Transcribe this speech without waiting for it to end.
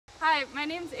Hi, my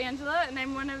name's Angela and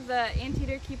I'm one of the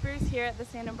anteater keepers here at the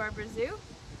Santa Barbara Zoo.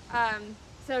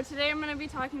 So today I'm going to be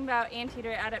talking about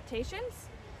anteater adaptations.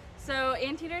 So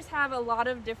anteaters have a lot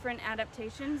of different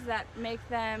adaptations that make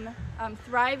them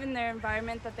thrive in their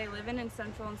environment that they live in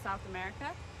Central and South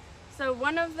America. So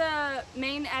one of the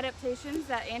main adaptations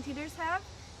that anteaters have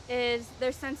is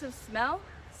their sense of smell.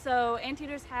 So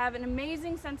anteaters have an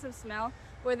amazing sense of smell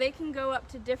where they can go up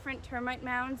to different termite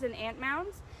mounds and ant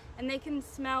mounds, and they can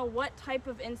smell what type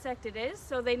of insect it is,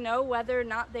 so they know whether or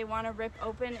not they want to rip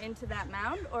open into that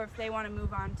mound or if they want to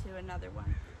move on to another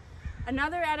one.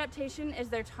 Another adaptation is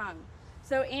their tongue.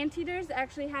 So anteaters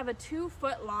actually have a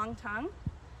 2-foot long tongue,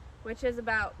 which is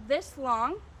about this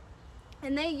long,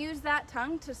 and they use that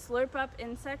tongue to slurp up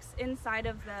insects inside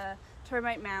of the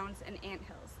termite mounds and ant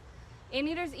hills.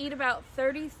 Anteaters eat about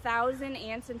 30,000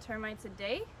 ants and termites a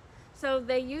day, so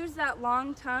they use that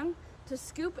long tongue to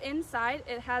scoop inside.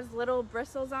 It has little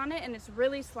bristles on it and it's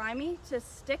really slimy to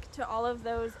stick to all of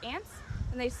those ants,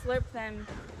 and they slurp them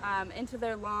into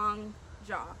their long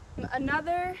jaw.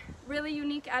 Another really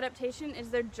unique adaptation is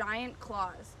their giant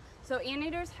claws. So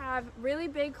anteaters have really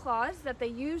big claws that they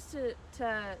use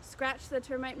to scratch the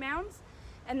termite mounds,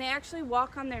 and they actually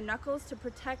walk on their knuckles to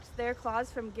protect their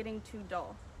claws from getting too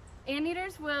dull.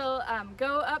 Anteaters will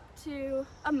go up to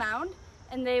a mound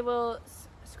and they will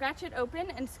scratch it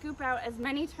open and scoop out as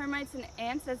many termites and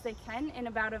ants as they can in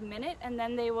about a minute, and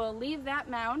then they will leave that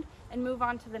mound and move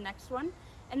on to the next one.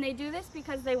 And they do this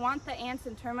because they want the ants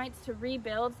and termites to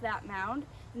rebuild that mound,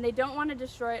 and they don't want to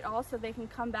destroy it all, so they can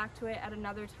come back to it at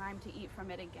another time to eat from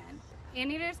it again.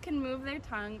 Anteaters can move their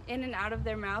tongue in and out of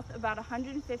their mouth about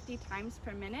 150 times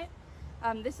per minute.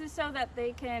 This is so that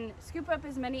they can scoop up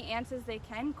as many ants as they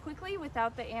can quickly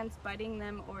without the ants biting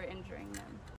them or injuring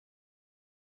them.